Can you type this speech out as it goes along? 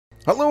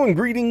Hello and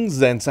greetings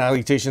and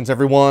salutations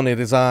everyone, it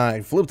is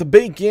I, Flip the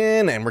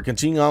Bacon, and we're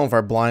continuing on with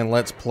our blind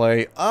let's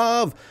play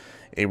of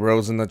A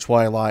Rose in the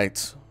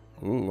Twilight.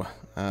 Ooh,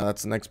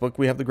 that's the next book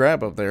we have to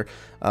grab up there.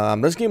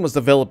 This game was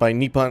developed by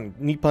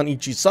Nippon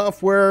Ichi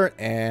Software,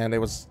 and it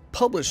was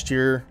published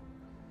here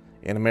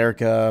in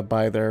America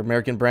by their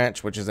American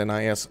branch, which is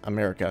NIS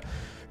America.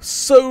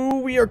 So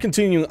we are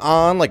continuing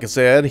on, like I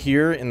said,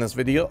 here in this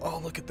video. Oh,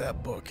 look at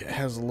that book, it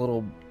has a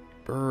little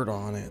bird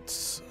on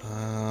it.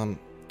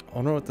 I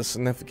wonder what the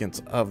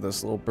significance of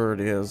this little bird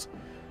is.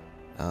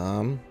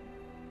 Let's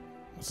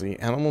see,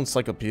 Animal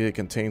Encyclopedia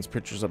contains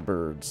pictures of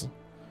birds.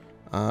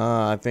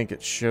 I think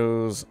it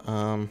shows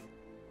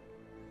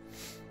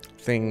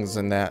things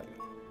in that.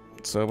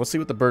 So let's see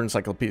what the bird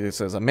encyclopedia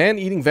says. A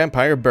man-eating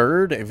vampire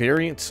bird, a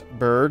variant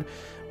bird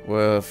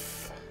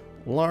with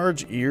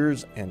large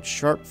ears and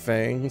sharp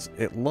fangs.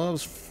 It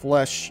loves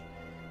flesh.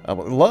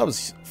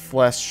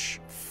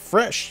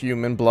 Fresh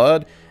human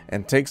blood,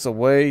 and takes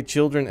away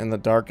children in the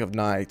dark of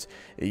night.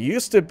 It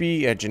used to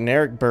be a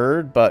generic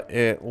bird, but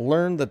it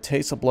learned the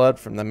taste of blood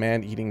from the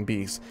man-eating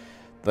beast,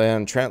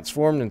 then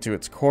transformed into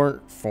its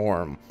current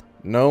form.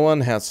 No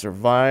one has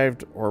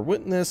survived or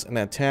witnessed an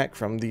attack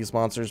from these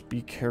monsters.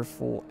 Be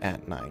careful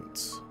at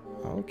night.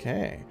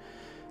 Okay.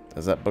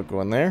 Does that book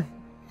go in there?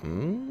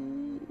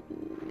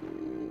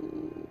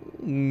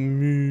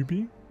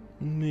 Maybe.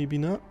 Maybe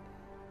not.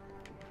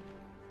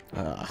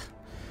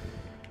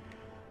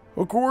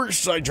 Of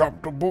course, I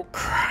dropped a book.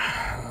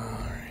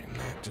 Alright,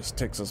 that just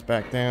takes us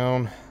back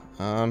down.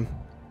 I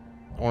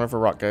wonder if a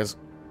rock guys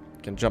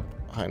can jump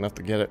high enough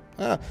to get it.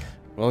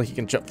 Well, he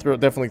can jump through it,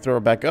 definitely throw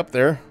it back up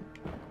there.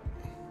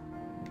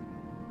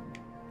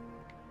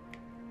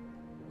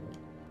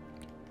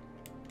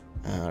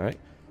 Alright.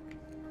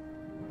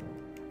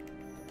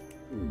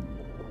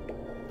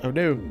 Oh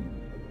no.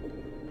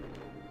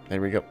 There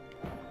we go.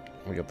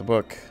 We got the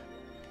book.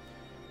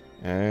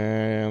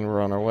 And we're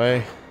on our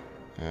way.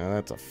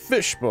 That's a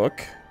fish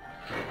book.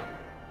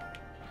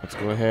 Let's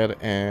go ahead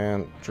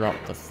and drop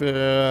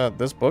the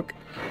this book,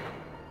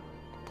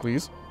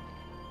 please.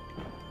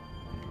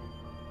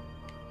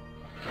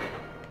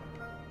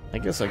 I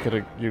guess I could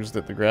have used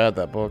it to grab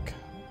that book.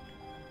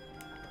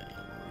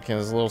 Can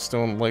his little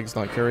stone legs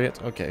not carry it?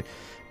 Okay,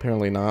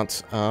 apparently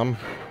not.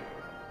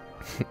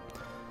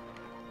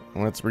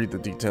 Let's read the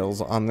details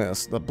on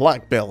this. The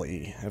black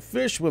belly, a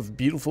fish with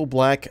beautiful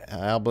black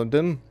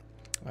abdomen.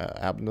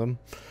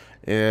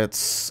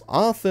 It's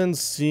often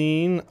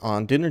seen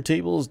on dinner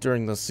tables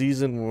during the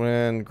season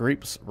when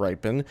grapes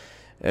ripen.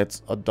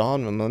 Its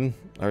abdomen,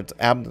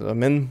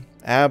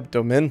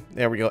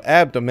 there we go,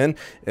 abdomen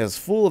is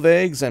full of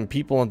eggs, and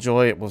people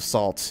enjoy it with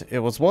salt. It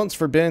was once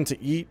forbidden to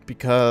eat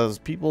because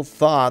people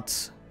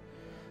thought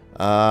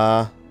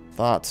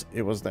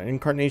it was the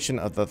incarnation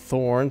of the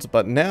thorns,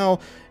 but now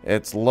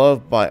it's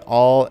loved by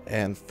all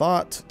and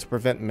thought to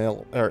prevent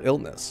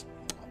illness.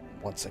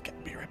 1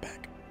 second, be right back.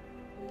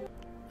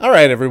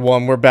 Alright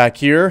everyone, we're back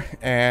here,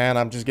 and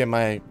I'm just getting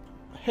my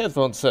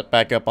headphones set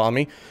back up on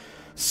me.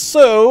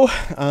 So,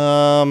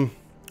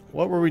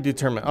 what were we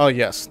determining? Oh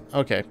yes,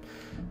 okay,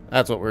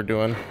 that's what we're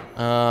doing.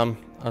 I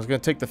was going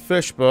to take the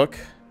fish book.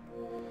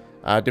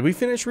 Did we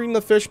finish reading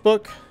the fish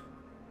book?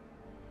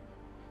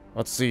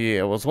 Let's see,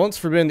 it was once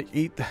forbidden to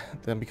eat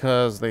them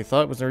because they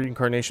thought it was the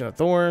reincarnation of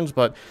thorns,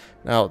 but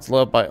now it's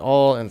loved by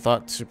all and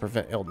thought to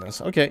prevent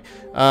illness. Okay,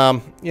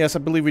 yes, I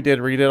believe we did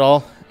read it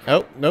all.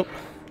 Oh, nope.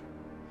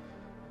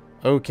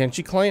 Oh, can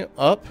she climb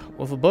up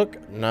with a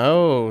book?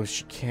 No,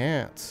 she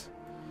can't.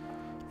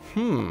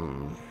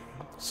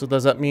 So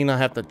does that mean I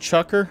have to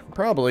chuck her?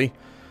 Probably.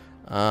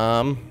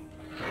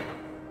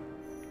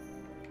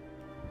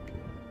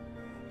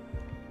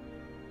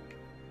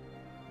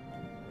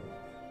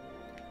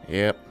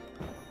 Yep.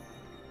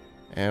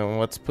 And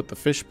let's put the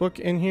fish book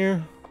in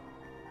here.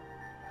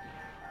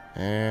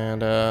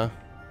 And,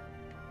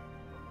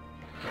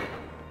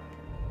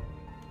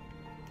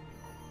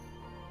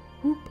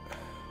 whoop.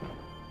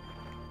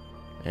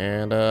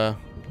 And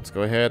let's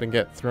go ahead and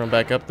get thrown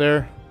back up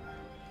there.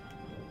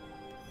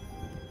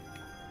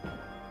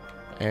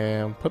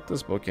 And put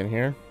this book in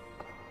here.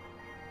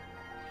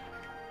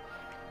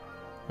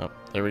 Oh,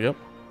 there we go.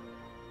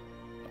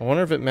 I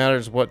wonder if it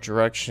matters what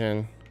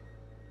direction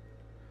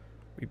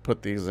we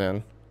put these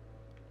in.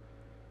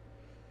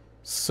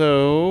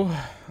 So,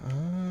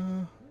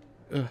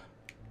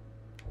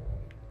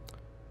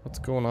 what's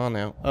going on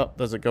now? Oh,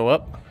 does it go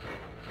up?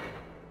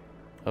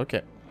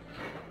 Okay.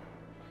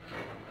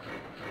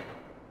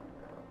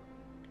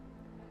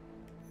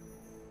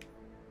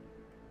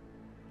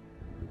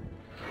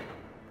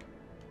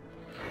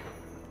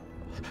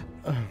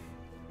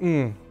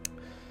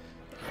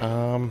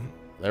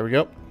 There we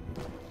go.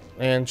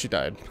 And she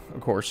died,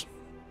 of course.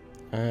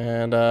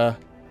 And, I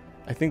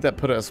think that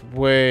put us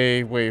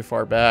way, way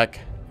far back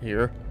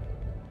here.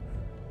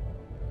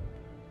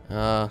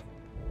 Yes,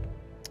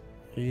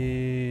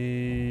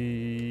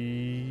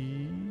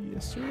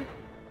 sir?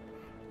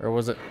 Or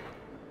was it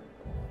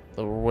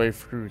the way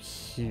through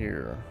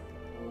here?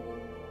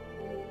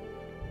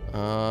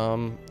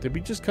 Did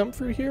we just come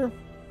through here?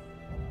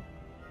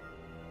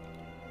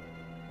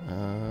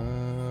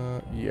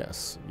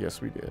 Yes.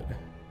 Yes, we did.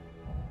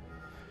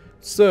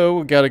 So,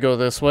 we gotta go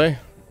this way.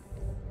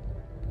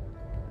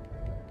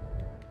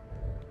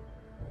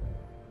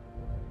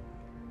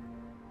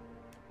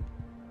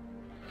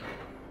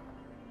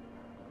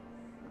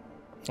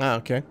 Ah,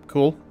 okay.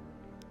 Cool.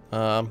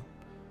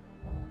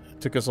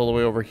 Took us all the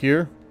way over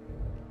here.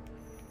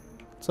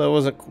 So it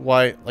wasn't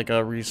quite like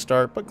a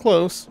restart, but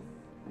close.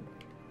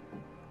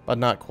 But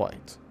not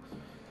quite.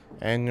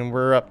 And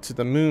we're up to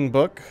the moon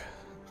book.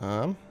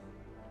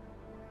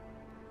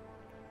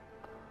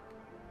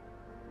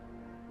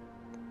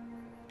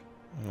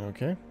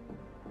 Okay.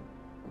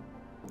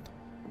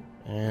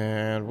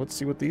 And let's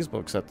see what these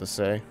books have to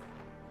say.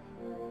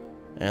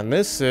 And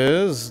this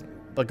is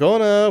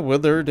Begona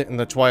withered in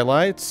the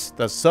twilights,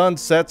 the sun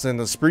sets in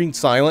the spring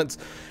silence,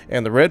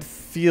 and the red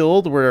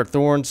field where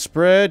thorns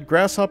spread,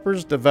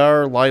 grasshoppers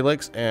devour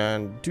lilacs,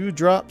 and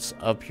dewdrops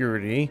of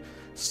purity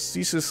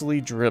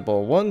ceaselessly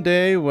dribble. One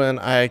day, when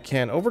I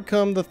can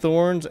overcome the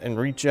thorns and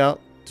reach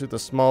out to the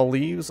small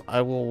leaves,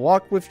 I will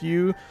walk with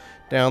you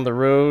down the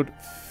road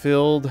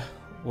filled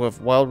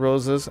with wild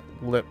roses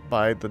lit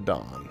by the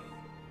dawn.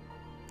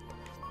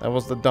 That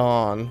was the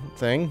dawn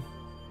thing.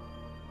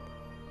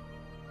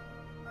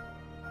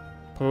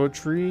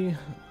 Poetry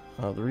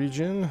of the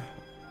region.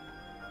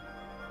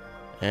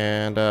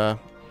 And, yeah,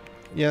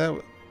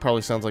 that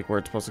probably sounds like where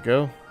it's supposed to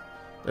go.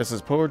 This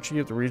is Poetry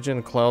of the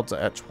Region, Clouds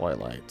at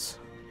Twilight.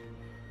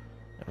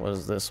 And what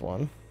is this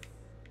one?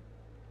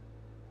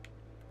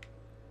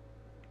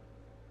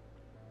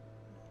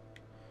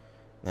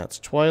 That's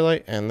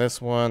Twilight, and this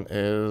one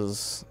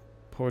is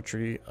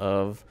Poetry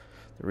of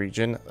the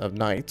Region of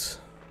Night.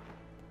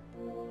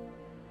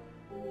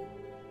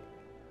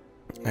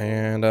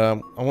 And I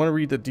want to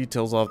read the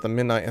details of the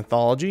Midnight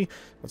Anthology.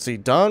 Let's see.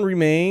 Dawn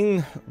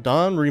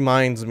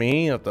reminds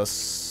me of the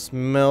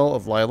smell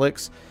of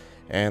lilacs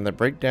and the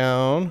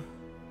breakdown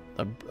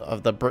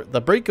of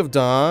the break of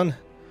dawn.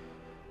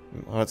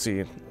 Let's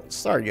see.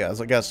 Sorry, guys.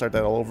 I gotta start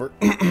that all over.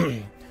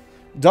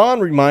 Dawn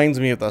reminds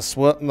me of the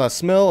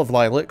smell of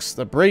lilacs,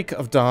 the break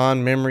of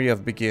dawn, memory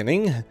of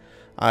beginning.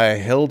 I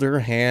held her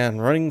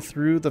hand, running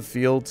through the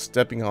field,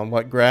 stepping on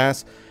wet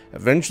grass.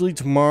 Eventually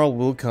tomorrow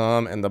will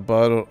come and the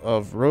bud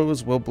of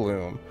rose will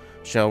bloom.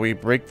 Shall we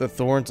break the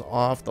thorns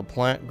off the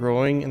plant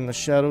growing in the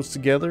shadows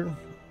together?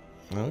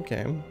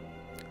 Okay.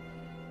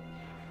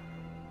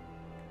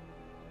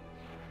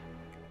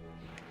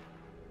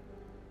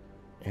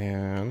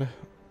 And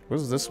what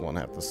does this one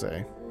have to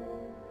say?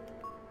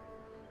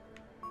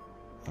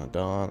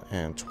 Dawn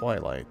and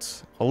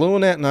Twilight.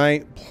 Alone at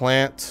night,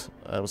 plant.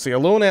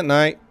 Alone at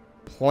night,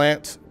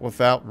 plant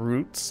without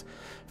roots.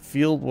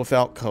 Field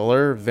without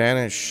color,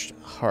 vanished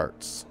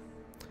hearts.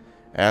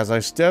 As I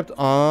stepped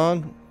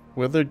on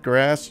withered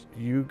grass,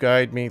 you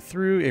guide me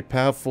through a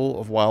path full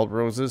of wild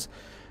roses,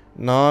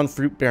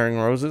 non-fruit bearing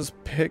roses,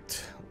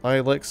 picked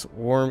lilacs,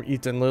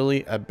 worm-eaten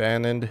lily,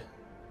 abandoned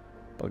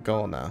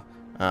begona.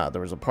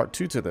 There was a part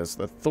 2 to this.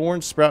 The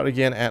thorns sprout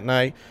again at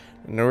night,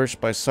 nourished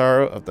by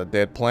sorrow of the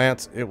dead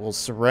plants. It will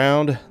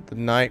surround the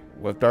night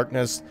with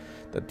darkness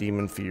the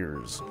demon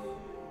fears.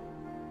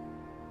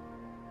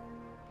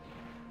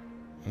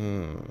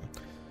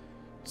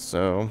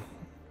 So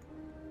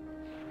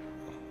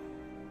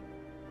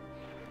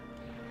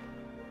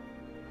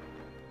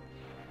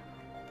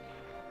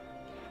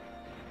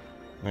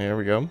there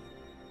we go.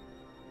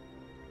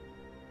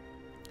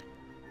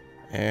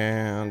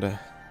 And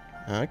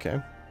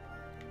okay.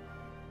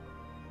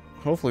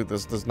 Hopefully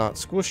this does not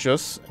squish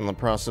us in the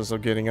process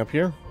of getting up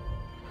here.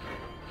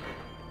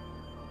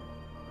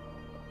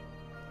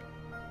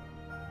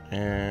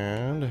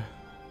 And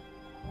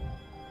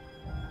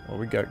what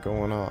we got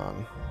going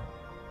on?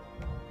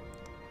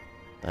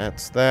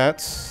 That's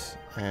that.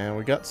 And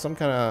we got some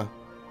kind of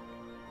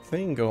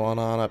thing going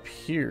on up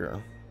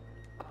here.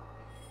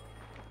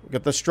 We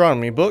got the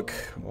astronomy book.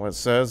 What it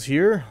says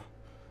here.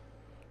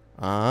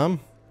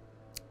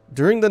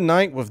 During the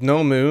night with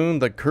no moon,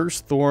 the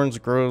cursed thorns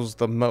grows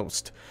the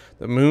most.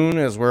 The moon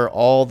is where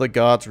all the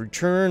gods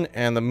return,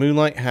 and the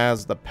moonlight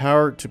has the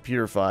power to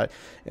purify.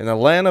 In the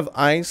land of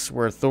ice,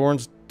 where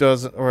thorns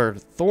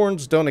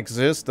don't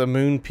exist, the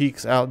moon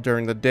peeks out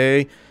during the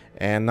day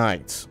and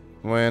night.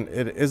 When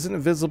it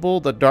isn't visible,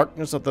 the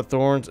darkness of the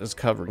thorns is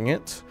covering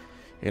it.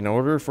 In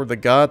order for the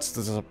gods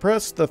to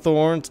suppress the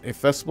thorns, a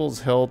festival is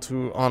held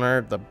to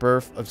honor the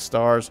birth of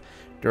stars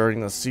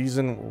during the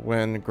season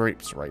when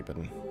grapes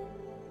ripen.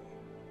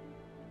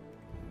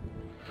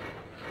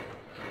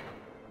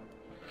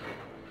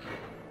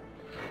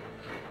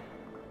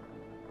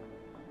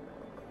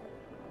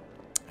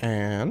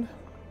 And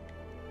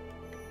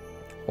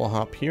we'll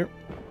hop here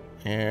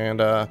and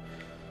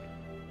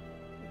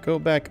go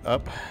back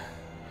up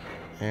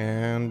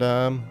and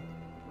let's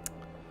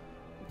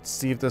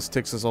see if this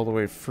takes us all the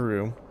way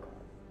through.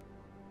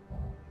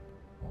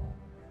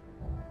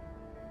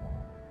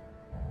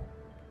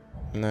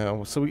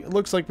 No, so it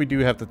looks like we do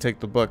have to take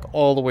the book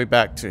all the way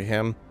back to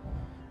him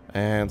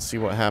and see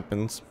what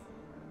happens.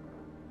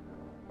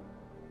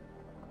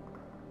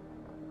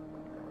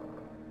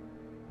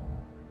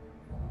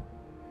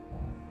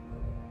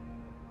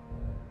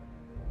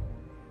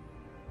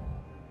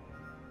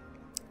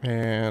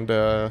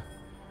 And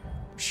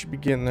should be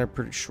getting there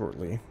pretty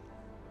shortly.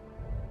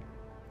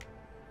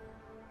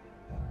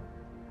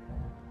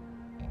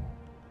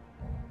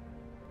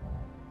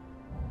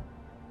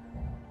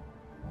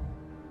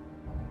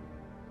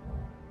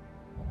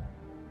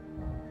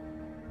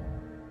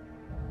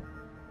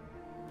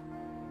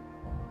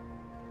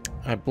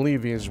 I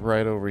believe he is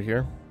right over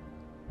here.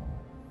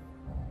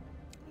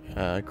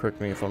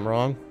 Correct me if I'm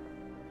wrong.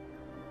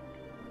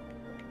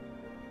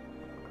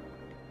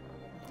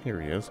 Here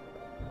he is.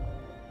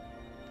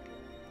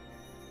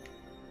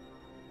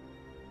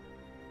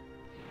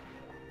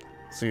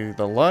 See,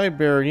 the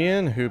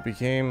librarian who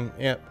became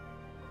a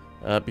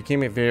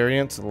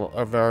variant.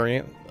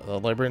 The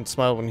librarian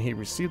smiled when he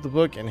received the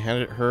book and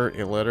handed her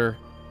a letter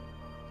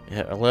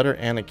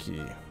and a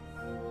key.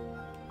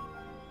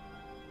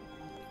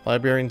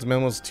 Librarian's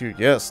memos to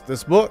yes,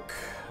 this book.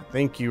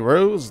 Thank you,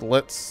 Rose.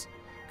 Let's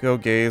go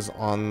gaze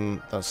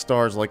on the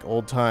stars like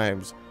old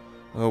times.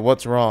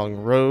 What's wrong,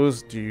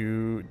 Rose?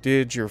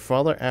 Did your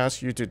father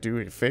ask you to do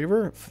a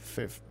favor?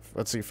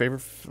 Let's see,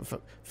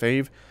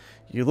 fave.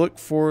 You look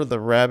for the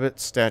rabbit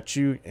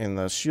statue in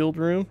the shield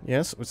room.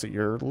 Yes. What's it?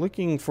 You're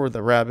looking for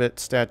the rabbit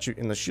statue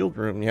in the shield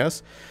room.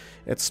 Yes.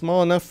 It's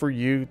small enough for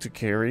you to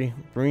carry.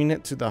 Bring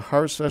it to the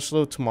Harvest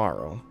Festival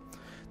tomorrow.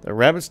 The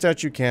rabbit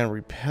statue can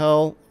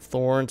repel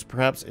thorns.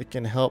 Perhaps it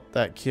can help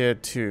that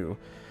kid too.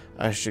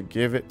 I should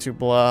give it to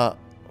blah.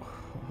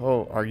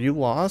 Oh, are you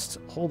lost?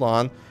 Hold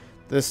on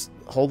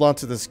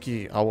to this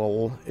key.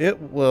 It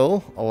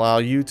will allow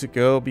you to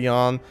go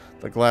beyond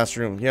the glass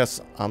room. Yes,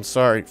 I'm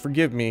sorry.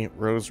 Forgive me,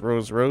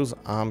 Rose.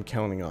 I'm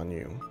counting on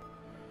you.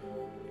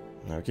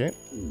 Okay.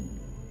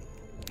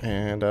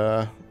 And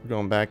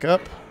going back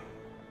up.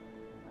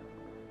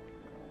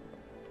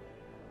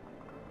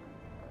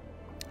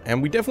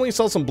 And we definitely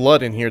saw some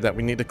blood in here that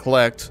we need to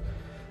collect,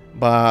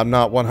 but I'm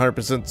not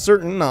 100%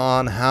 certain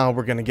on how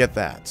we're going to get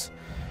that.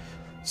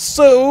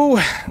 So,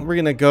 we're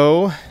going to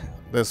go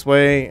this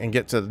way and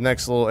get to the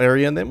next little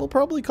area, and then we'll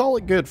probably call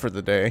it good for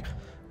the day.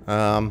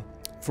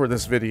 For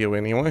this video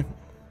anyway.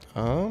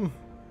 There's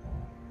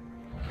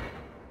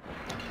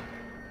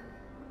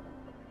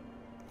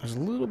a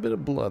little bit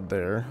of blood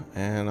there,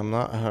 and I'm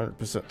not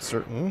 100%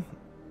 certain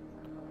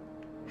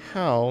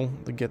how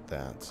to get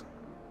that.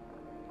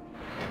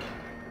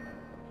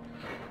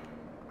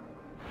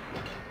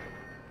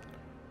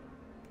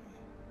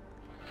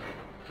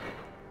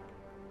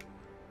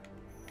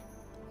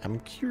 I'm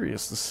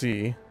curious to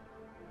see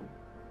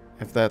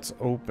if that's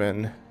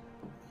open.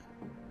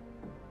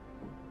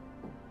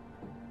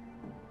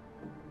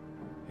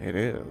 It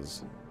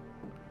is.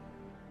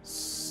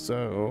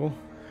 So,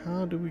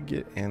 how do we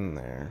get in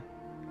there?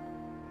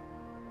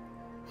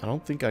 I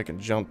don't think I can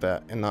jump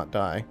that and not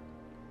die.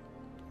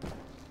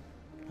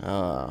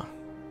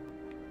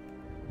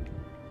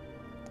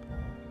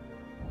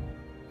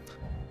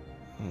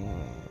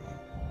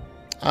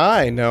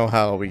 I know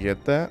how we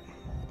get that.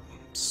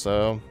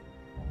 So...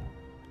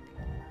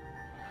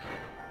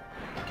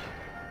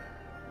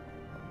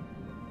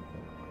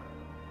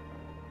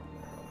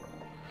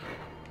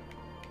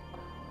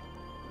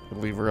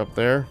 leave her up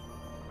there,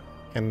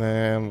 and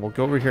then we'll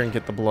go over here and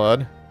get the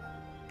blood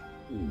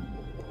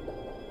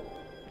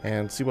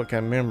and see what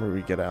kind of memory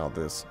we get out of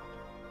this.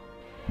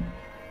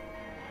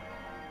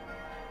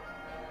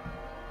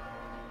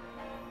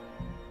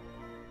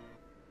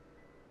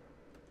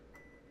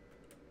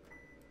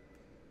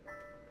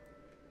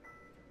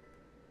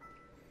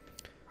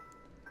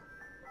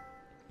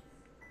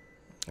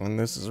 And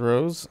this is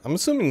Rose. I'm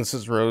assuming this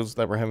is Rose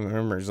that we're having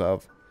memories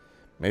of.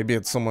 Maybe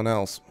it's someone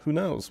else. Who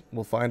knows?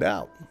 We'll find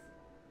out.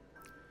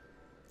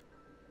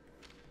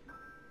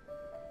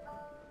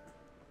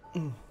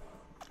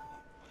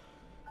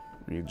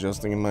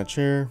 Readjusting in my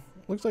chair.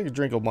 Looks like a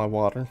drink of my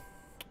water.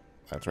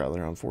 That's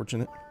rather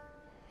unfortunate.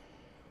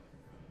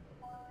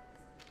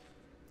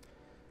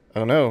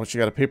 Oh no, she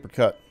got a paper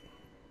cut.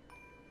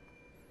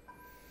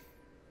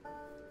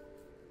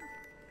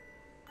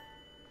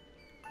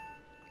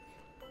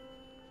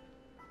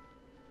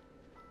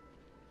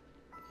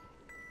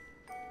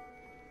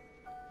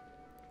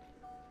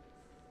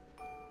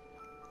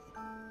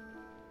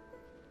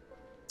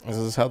 Is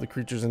this how the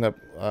creatures end up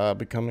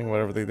becoming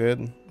whatever they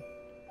did?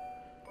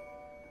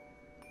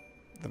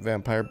 The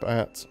vampire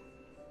bats.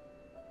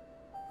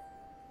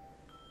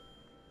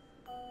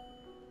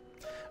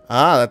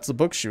 Ah, that's the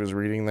book she was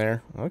reading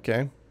there.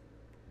 Okay.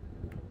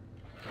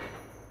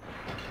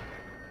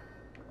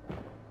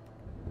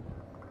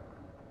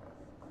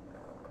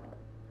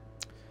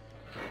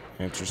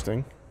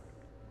 Interesting.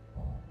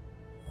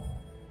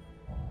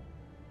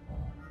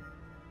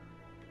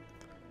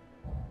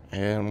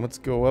 And let's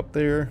go up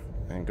there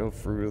and go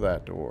through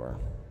that door.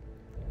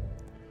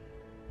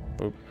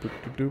 Boop, boop,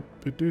 doop,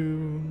 doop,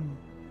 doop.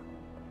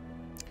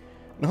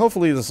 And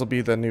hopefully this will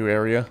be the new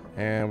area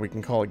and we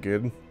can call it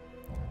good.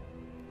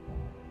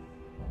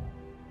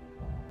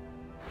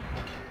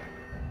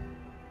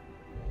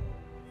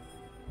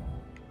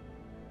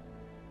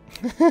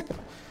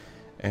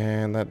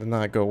 And that did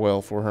not go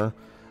well for her.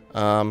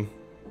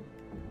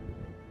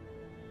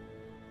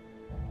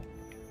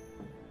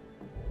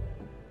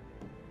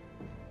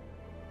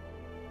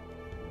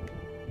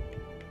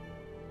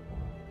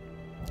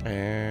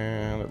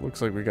 And it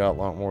looks like we got a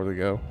lot more to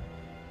go.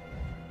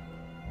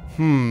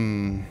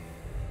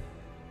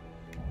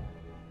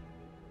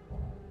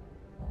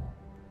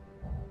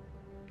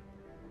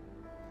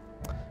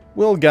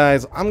 Well,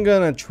 guys, I'm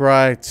gonna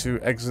try to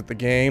exit the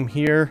game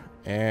here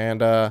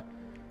and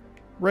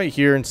right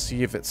here and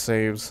see if it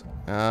saves.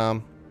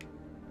 I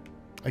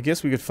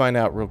guess we could find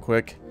out real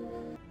quick.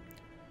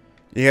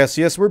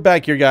 Yes, we're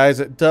back here, guys.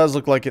 It does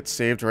look like it's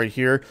saved right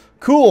here.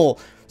 Cool.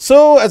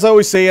 So, as I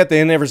always say at the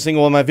end of every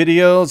single one of my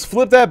videos,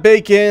 flip that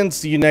bacon.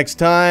 See you next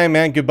time,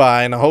 and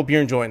goodbye. And I hope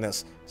you're enjoying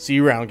this. See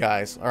you around,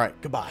 guys. All right,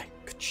 goodbye.